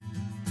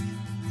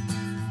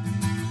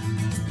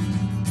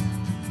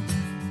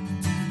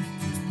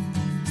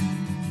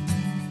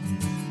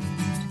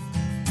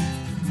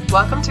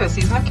Welcome to a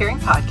Season of Caring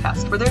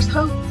podcast where there's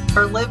hope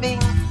for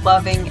living,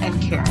 loving,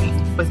 and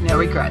caring with no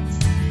regrets.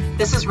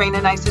 This is Rayna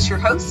Neises, your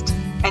host,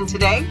 and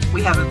today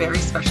we have a very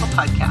special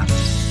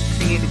podcast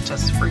created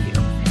just for you.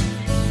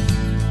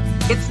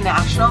 It's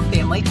National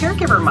Family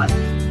Caregiver Month.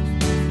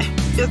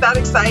 Is that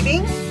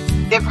exciting?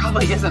 It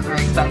probably isn't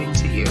very exciting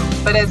to you,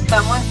 but as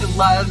someone who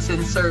loves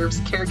and serves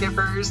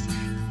caregivers,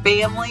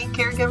 family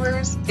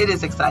caregivers, it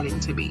is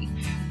exciting to me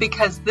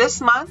because this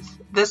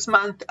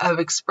month of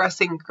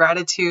expressing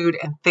gratitude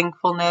and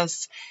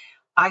thankfulness,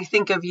 I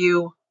think of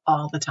you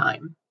all the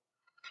time.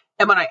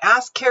 And when I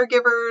ask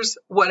caregivers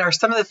what are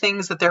some of the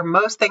things that they're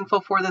most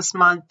thankful for this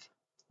month,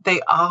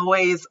 they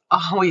always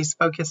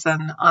focus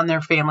on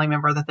their family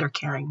member that they're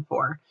caring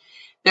for.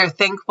 They're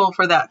thankful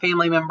for that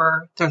family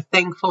member. They're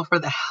thankful for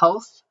the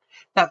health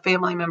that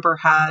family member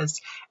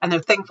has, and they're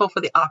thankful for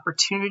the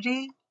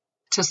opportunity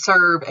to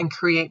serve and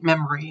create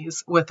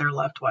memories with their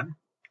loved one.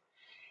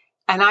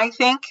 And I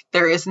think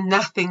there is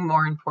nothing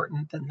more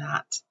important than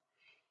that.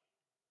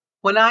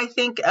 When I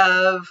think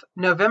of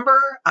November,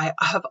 I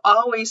have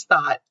always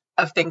thought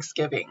of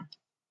Thanksgiving.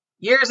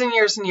 Years and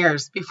years and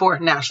years before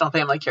National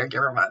Family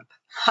Caregiver Month,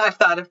 I've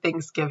thought of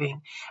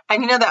Thanksgiving.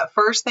 And that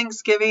first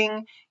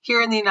Thanksgiving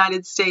here in the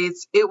United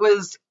States, it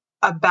was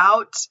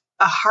about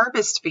a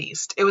harvest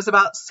feast. It was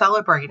about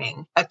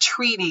celebrating a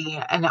treaty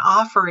and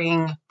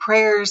offering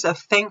prayers of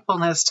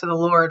thankfulness to the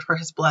Lord for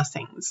his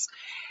blessings.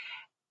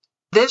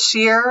 This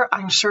year,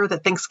 I'm sure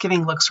that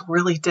Thanksgiving looks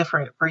really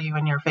different for you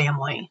and your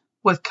family.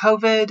 With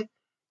COVID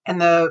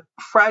and the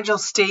fragile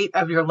state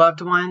of your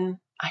loved one,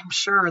 I'm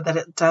sure that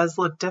it does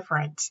look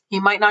different. You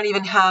might not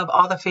even have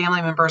all the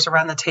family members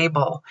around the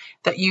table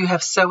that you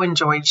have so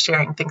enjoyed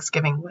sharing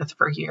Thanksgiving with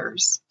for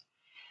years.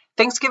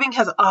 Thanksgiving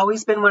has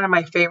always been one of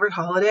my favorite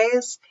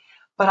holidays,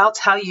 but I'll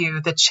tell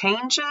you, the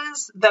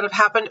changes that have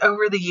happened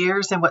over the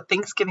years and what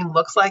Thanksgiving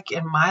looks like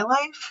in my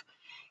life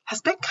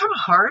has been kind of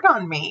hard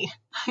on me.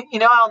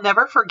 I'll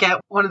never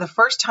forget one of the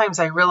first times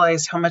I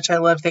realized how much I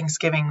love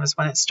Thanksgiving was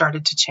when it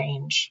started to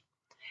change.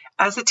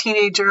 As a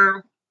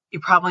teenager, you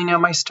probably know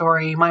my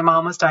story. My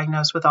mom was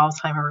diagnosed with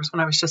Alzheimer's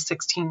when I was just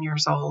 16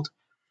 years old.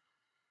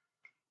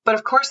 But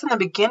of course, in the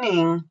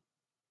beginning,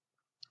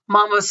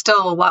 Mom was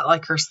still a lot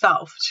like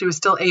herself. She was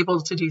still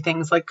able to do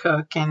things like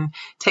cook and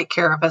take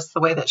care of us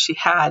the way that she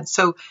had.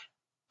 So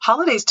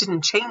holidays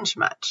didn't change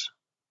much.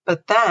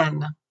 But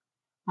then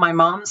my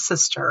mom's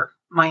sister,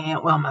 my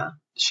Aunt Wilma,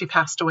 she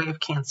passed away of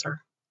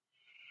cancer.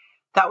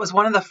 That was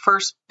one of the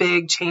first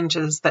big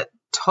changes that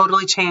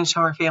totally changed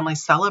how our family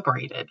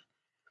celebrated.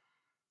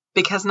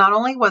 Because not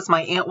only was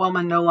my Aunt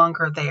Wilma no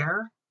longer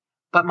there,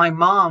 but my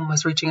mom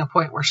was reaching a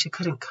point where she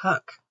couldn't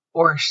cook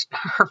or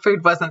her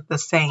food wasn't the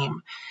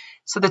same.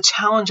 So the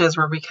challenges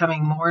were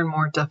becoming more and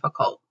more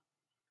difficult.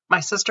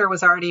 My sister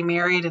was already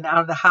married and out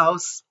of the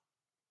house.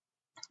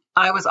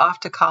 I was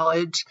off to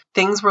college.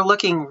 Things were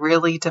looking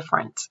really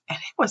different, and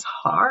it was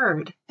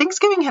hard.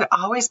 Thanksgiving had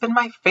always been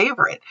my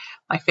favorite.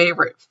 My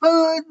favorite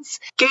foods,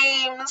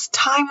 games,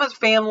 time with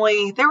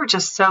family. There were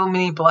just so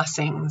many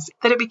blessings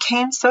that it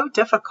became so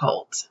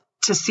difficult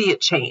to see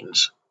it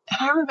change.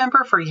 And I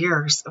remember for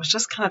years, it was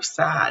just kind of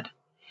sad.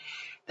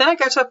 Then I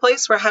got to a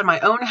place where I had my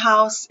own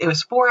house. It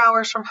was 4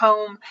 hours from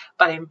home,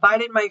 but I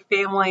invited my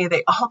family.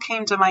 They all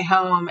came to my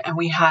home, and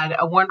we had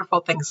a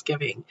wonderful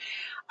Thanksgiving.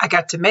 I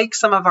got to make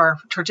some of our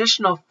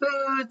traditional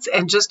foods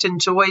and just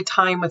enjoy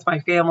time with my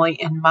family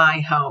in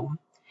my home.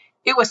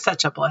 It was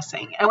such a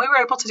blessing, and we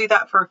were able to do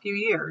that for a few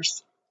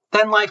years.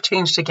 Then life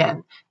changed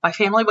again. My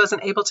family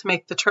wasn't able to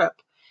make the trip,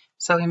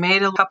 so we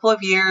made a couple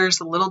of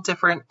years, a little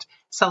different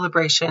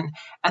celebration,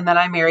 and then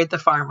I married the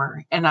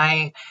farmer, and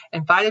I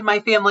invited my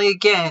family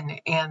again,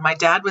 and my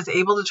dad was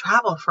able to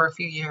travel for a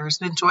few years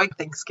and enjoy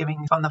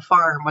Thanksgiving on the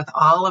farm with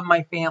all of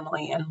my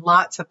family and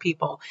lots of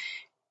people.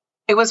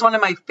 It was one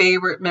of my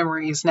favorite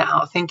memories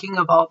now, thinking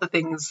of all the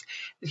things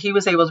that he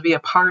was able to be a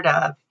part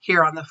of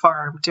here on the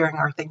farm during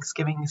our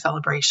Thanksgiving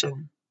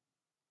celebration.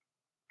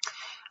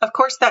 Of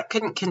course, that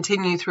couldn't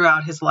continue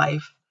throughout his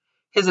life.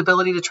 His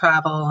ability to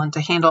travel and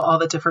to handle all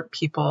the different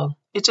people,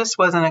 it just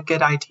wasn't a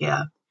good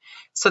idea.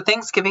 So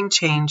Thanksgiving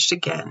changed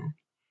again.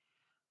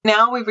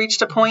 Now we've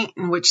reached a point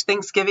in which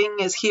Thanksgiving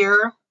is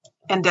here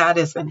and Dad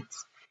isn't.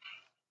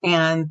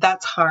 And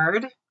that's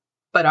hard.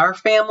 But our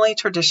family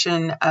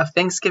tradition of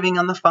Thanksgiving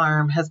on the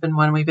farm has been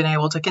one we've been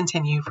able to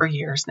continue for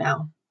years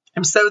now.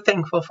 I'm so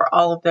thankful for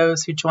all of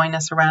those who join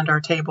us around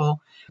our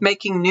table,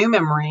 making new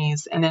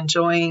memories and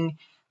enjoying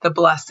the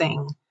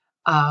blessing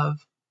of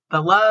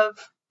the love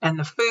and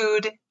the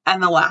food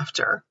and the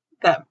laughter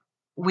that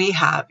we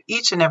have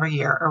each and every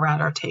year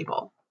around our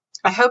table.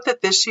 I hope that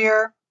this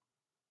year,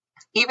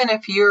 even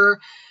if your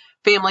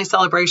family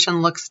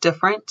celebration looks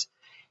different,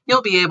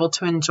 you'll be able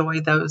to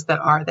enjoy those that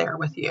are there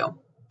with you.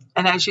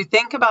 And as you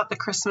think about the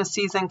Christmas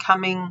season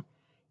coming,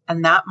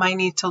 and that might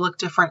need to look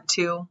different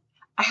too,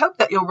 I hope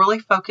that you'll really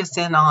focus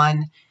in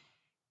on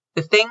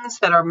the things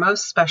that are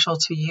most special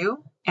to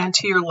you and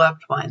to your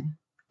loved one,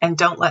 and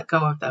don't let go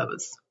of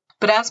those.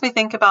 But as we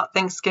think about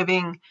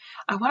Thanksgiving,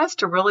 I want us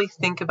to really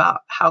think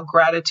about how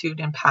gratitude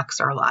impacts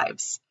our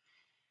lives.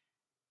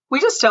 We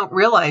just don't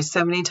realize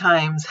so many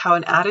times how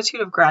an attitude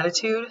of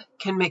gratitude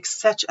can make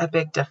such a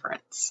big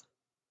difference.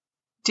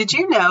 Did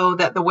you know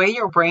that the way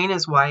your brain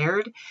is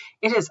wired,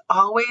 it is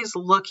always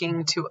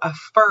looking to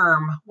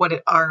affirm what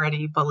it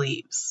already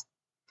believes?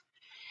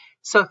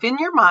 So if in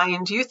your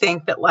mind you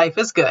think that life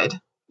is good,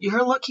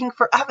 you're looking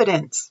for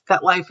evidence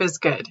that life is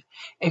good.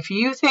 If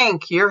you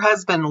think your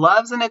husband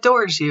loves and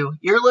adores you,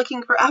 you're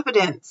looking for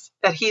evidence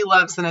that he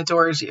loves and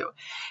adores you.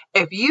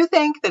 If you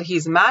think that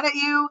he's mad at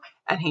you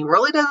and he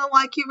really doesn't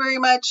like you very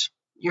much,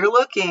 you're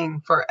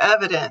looking for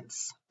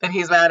evidence that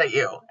he's mad at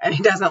you and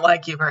he doesn't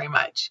like you very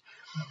much.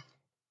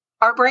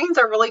 Our brains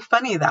are really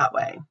funny that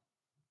way.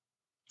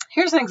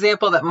 Here's an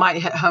example that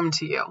might hit home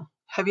to you.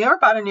 Have you ever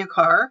bought a new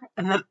car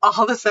and then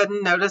all of a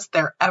sudden noticed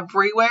they're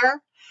everywhere?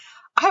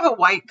 I have a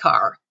white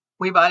car.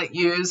 We bought it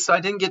used, so I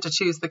didn't get to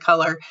choose the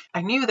color.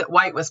 I knew that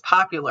white was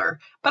popular,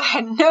 but I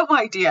had no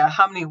idea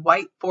how many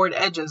white Ford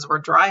Edges were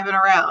driving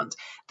around.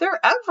 They're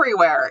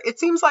everywhere. It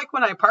seems like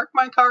when I park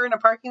my car in a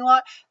parking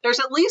lot, there's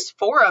at least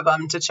 4 of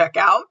them to check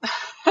out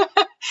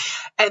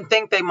and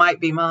think they might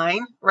be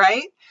mine,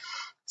 right?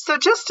 So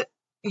just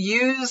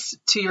use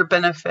to your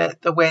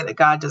benefit the way that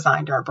God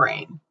designed our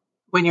brain.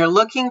 When you're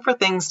looking for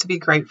things to be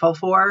grateful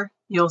for,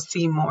 you'll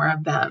see more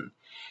of them.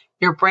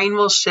 Your brain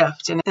will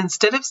shift, and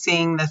instead of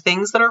seeing the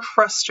things that are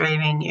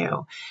frustrating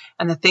you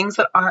and the things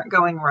that aren't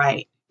going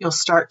right, you'll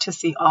start to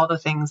see all the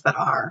things that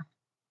are.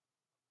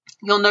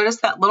 You'll notice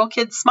that little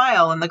kid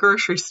smile in the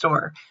grocery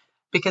store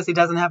because he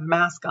doesn't have a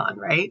mask on,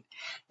 right?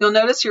 You'll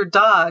notice your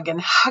dog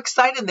and how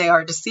excited they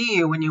are to see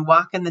you when you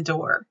walk in the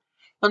door.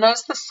 You'll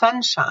notice the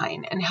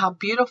sunshine and how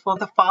beautiful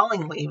the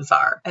falling leaves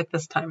are at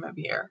this time of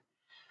year.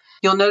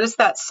 You'll notice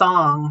that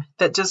song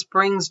that just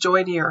brings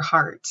joy to your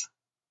heart.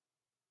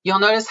 You'll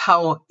notice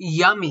how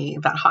yummy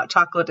that hot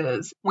chocolate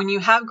is. When you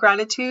have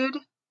gratitude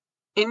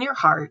in your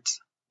heart,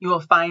 you will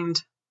find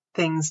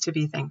things to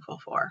be thankful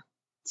for.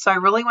 So I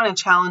really want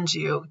to challenge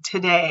you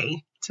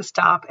today to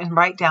stop and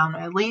write down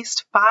at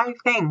least 5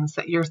 things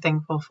that you're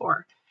thankful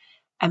for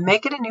and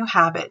make it a new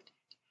habit.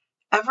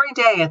 Every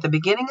day at the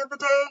beginning of the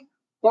day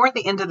or at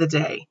the end of the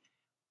day,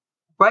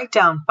 write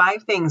down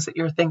 5 things that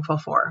you're thankful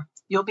for.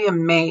 You'll be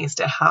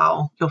amazed at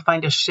how you'll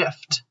find a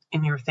shift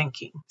in your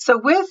thinking. So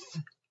with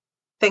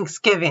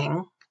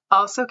Thanksgiving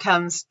also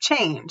comes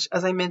change,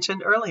 as I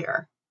mentioned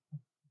earlier.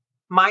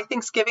 My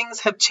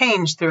Thanksgivings have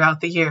changed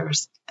throughout the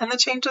years, and the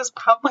changes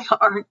probably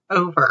aren't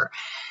over.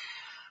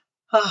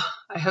 Oh,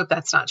 I hope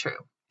that's not true,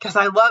 because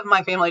I love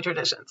my family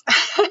traditions.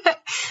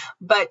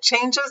 But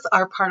changes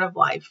are part of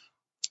life,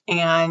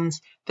 and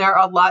there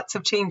are lots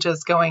of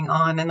changes going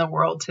on in the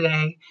world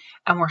today,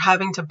 and we're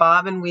having to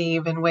bob and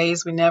weave in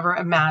ways we never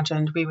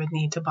imagined we would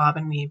need to bob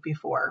and weave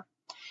before.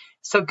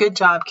 So good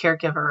job,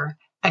 caregiver.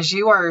 As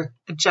you are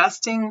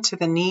adjusting to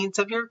the needs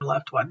of your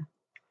loved one,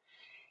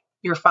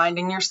 you're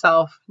finding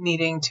yourself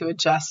needing to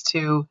adjust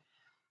to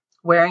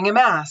wearing a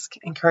mask,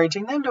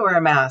 encouraging them to wear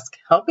a mask,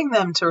 helping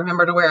them to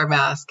remember to wear a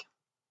mask,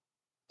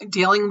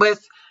 dealing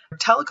with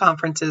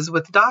teleconferences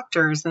with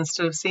doctors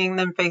instead of seeing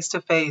them face to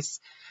face,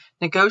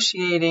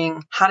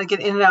 negotiating how to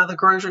get in and out of the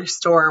grocery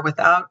store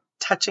without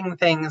touching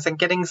things and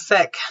getting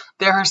sick.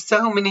 There are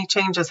so many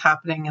changes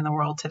happening in the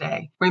world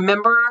today.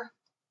 Remember,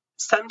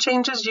 some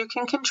changes you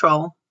can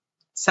control.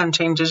 Some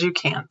changes you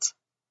can't.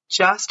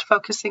 Just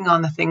focusing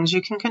on the things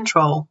you can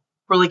control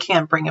really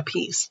can bring a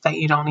peace that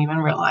you don't even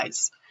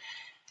realize.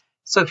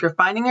 So if you're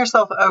finding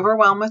yourself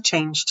overwhelmed with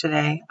change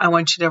today, I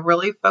want you to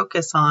really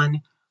focus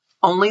on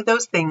only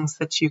those things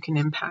that you can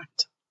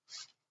impact.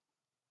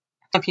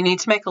 If you need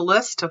to make a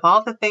list of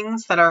all the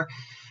things that are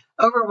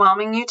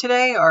overwhelming you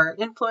today or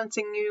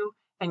influencing you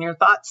and your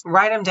thoughts,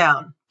 write them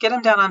down, get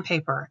them down on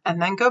paper,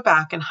 and then go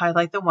back and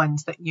highlight the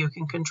ones that you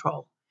can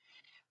control.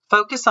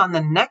 Focus on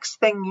the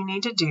next thing you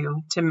need to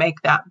do to make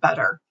that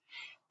better.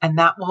 And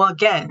that will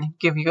again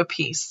give you a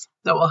peace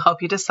that will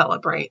help you to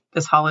celebrate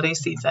this holiday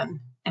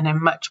season in a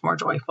much more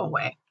joyful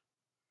way.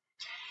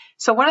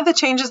 So one of the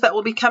changes that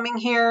will be coming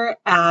here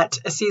at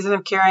A Season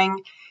of Caring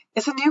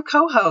is a new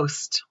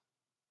co-host.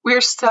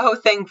 We're so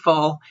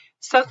thankful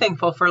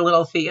for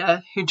little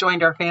Thea, who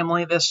joined our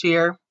family this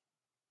year.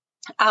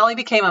 Allie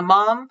became a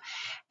mom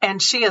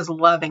and she is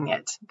loving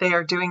it. They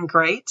are doing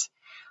great.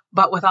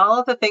 But with all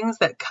of the things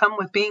that come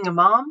with being a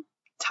mom,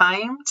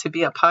 time to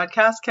be a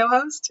podcast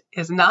co-host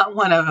is not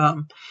one of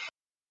them.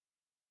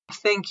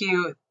 Thank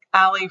you,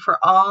 Allie, for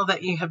all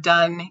that you have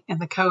done in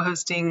the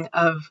co-hosting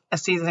of A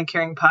Season of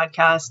Caring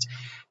podcast,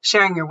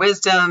 sharing your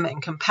wisdom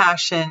and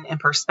compassion and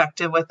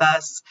perspective with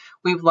us.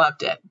 We've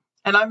loved it.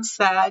 And I'm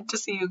sad to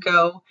see you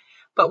go.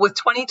 But with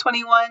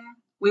 2021,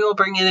 we will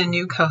bring in a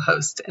new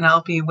co-host, and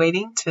I'll be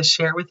waiting to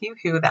share with you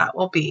who that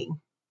will be.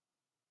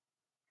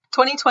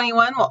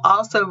 2021 will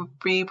also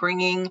be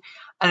bringing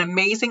an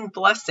amazing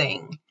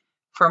blessing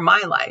for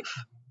my life.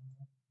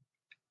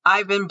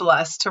 I've been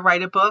blessed to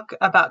write a book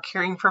about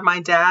caring for my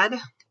dad.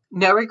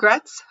 No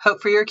Regrets,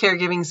 Hope for Your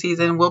Caregiving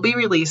season will be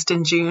released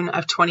in June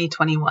of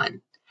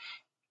 2021.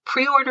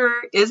 Preorder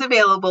is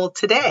available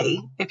today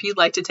if you'd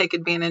like to take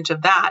advantage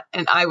of that,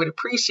 and I would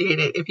appreciate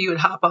it if you would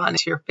hop on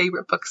to your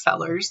favorite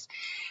booksellers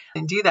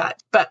and do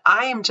that. But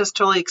I am just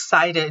really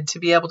excited to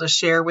be able to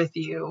share with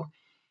you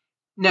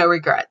No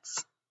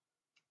Regrets.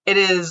 It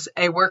is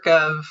a work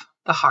of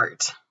the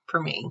heart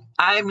for me.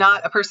 I'm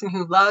not a person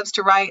who loves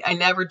to write. I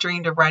never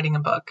dreamed of writing a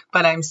book,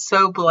 but I'm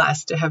so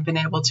blessed to have been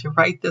able to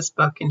write this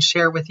book and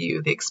share with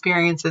you the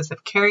experiences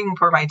of caring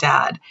for my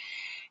dad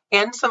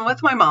and some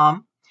with my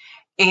mom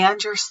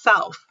and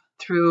yourself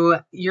through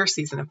your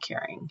season of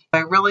caring. I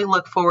really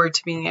look forward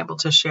to being able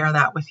to share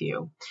that with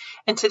you.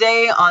 And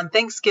today on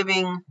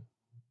Thanksgiving,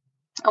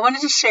 I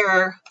wanted to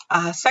share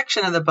a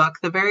section of the book,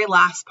 the very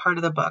last part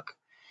of the book,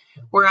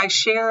 where I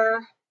share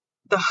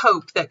the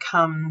hope that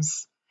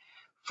comes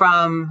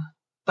from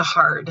the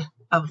hard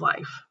of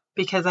life.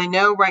 Because I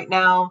know right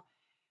now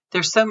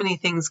there's so many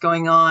things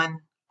going on.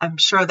 I'm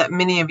sure that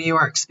many of you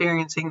are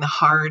experiencing the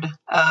hard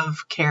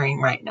of caring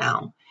right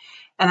now.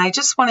 And I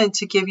just wanted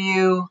to give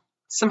you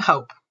some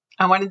hope.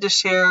 I wanted to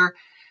share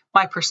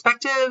my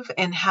perspective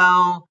and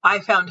how I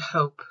found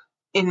hope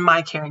in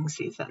my caring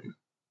season.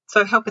 So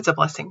I hope it's a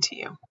blessing to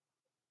you.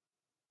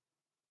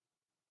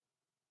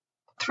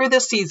 Through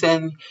this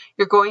season,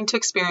 you're going to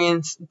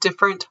experience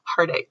different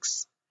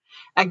heartaches.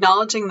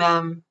 Acknowledging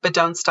them, but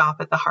don't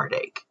stop at the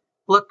heartache.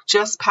 Look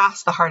just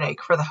past the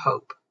heartache for the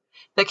hope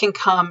that can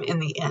come in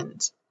the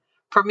end.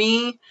 For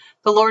me,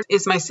 the Lord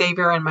is my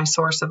Savior and my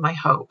source of my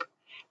hope.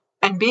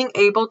 And being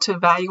able to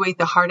evaluate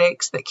the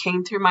heartaches that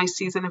came through my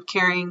season of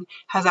caring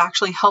has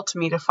actually helped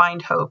me to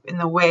find hope in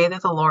the way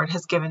that the Lord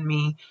has given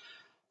me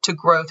to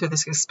grow through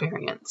this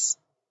experience.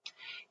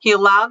 He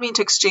allowed me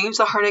to exchange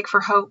the heartache for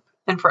hope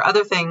and for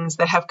other things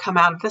that have come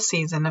out of the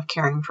season of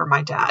caring for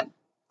my dad.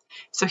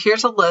 So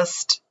here's a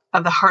list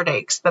of the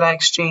heartaches that I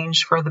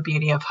exchanged for the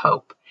beauty of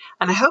hope.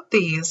 And I hope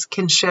these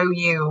can show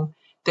you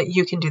that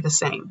you can do the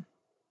same.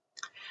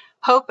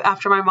 Hope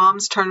after my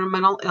mom's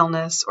terminal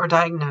illness or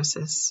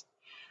diagnosis.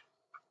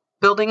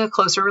 Building a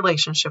closer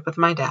relationship with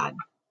my dad.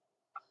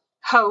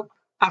 Hope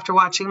after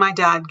watching my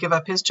dad give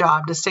up his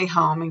job to stay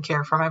home and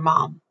care for my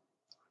mom.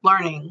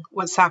 Learning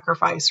what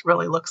sacrifice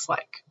really looks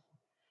like.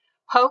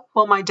 Hope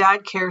while my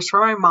dad cares for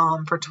my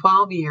mom for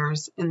 12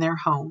 years in their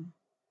home.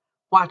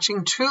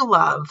 Watching true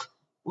love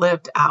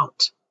lived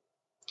out.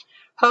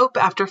 Hope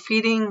after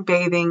feeding,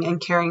 bathing, and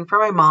caring for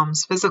my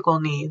mom's physical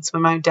needs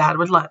when my dad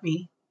would let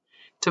me.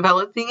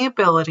 Developing the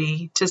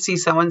ability to see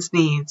someone's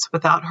needs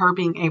without her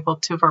being able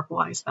to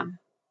verbalize them.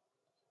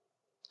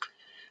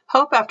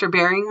 Hope after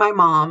burying my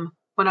mom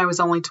when I was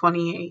only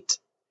 28.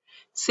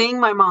 Seeing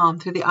my mom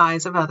through the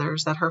eyes of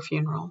others at her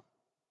funeral.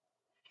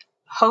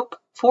 Hope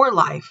for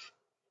life,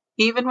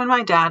 even when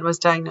my dad was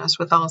diagnosed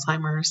with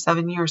Alzheimer's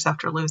 7 years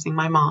after losing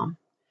my mom.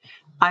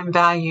 I'm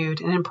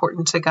valued and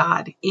important to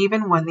God,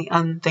 even when the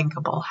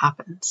unthinkable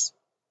happens.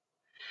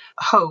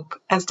 Hope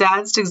as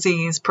Dad's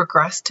disease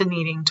progressed to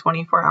needing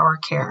 24-hour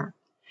care.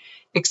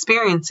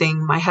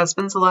 Experiencing my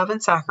husband's love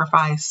and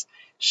sacrifice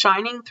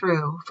shining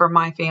through for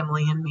my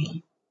family and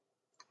me.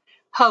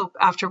 Hope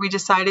after we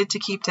decided to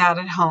keep Dad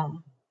at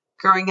home,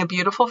 growing a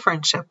beautiful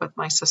friendship with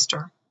my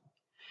sister.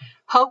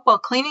 Hope while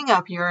cleaning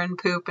up urine,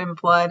 poop, and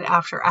blood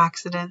after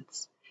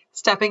accidents.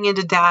 Stepping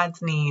into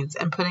Dad's needs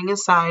and putting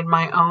aside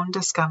my own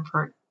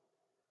discomfort.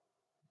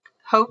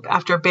 Hope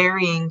after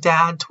burying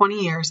Dad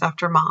 20 years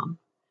after Mom.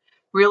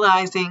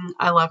 Realizing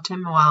I loved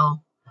him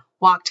well,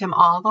 walked him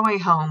all the way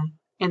home,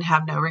 and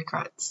have no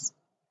regrets.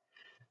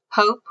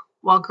 Hope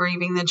while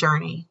grieving the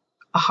journey.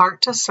 A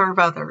heart to serve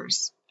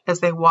others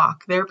as they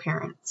walk their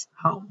parents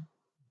home.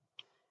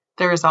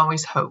 There is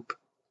always hope.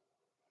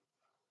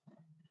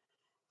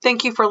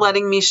 Thank you for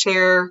letting me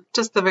share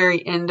just the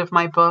very end of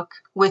my book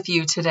with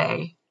you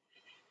today.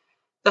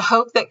 The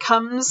hope that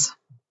comes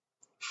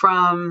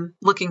from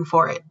looking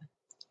for it,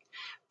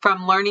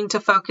 from learning to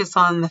focus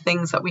on the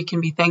things that we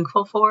can be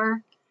thankful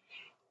for,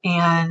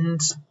 and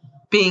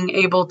being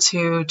able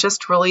to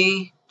just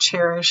really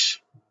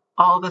cherish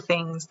all the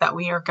things that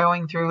we are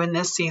going through in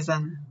this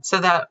season,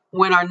 so that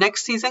when our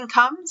next season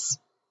comes,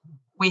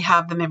 we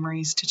have the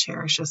memories to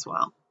cherish as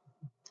well.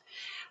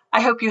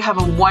 I hope you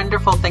have a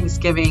wonderful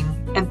Thanksgiving,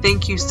 and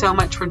thank you so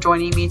much for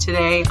joining me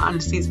today on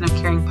a Season of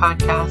Caring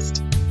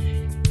podcast.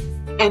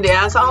 And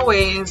as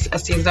always, a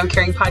Season of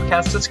Caring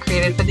podcast is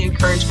created for the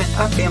encouragement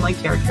of family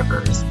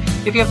caregivers.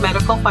 If you have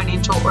medical,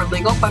 financial, or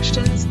legal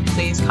questions,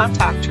 please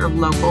contact your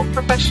local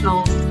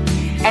professionals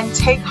and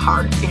take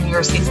heart in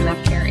your season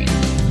of caring.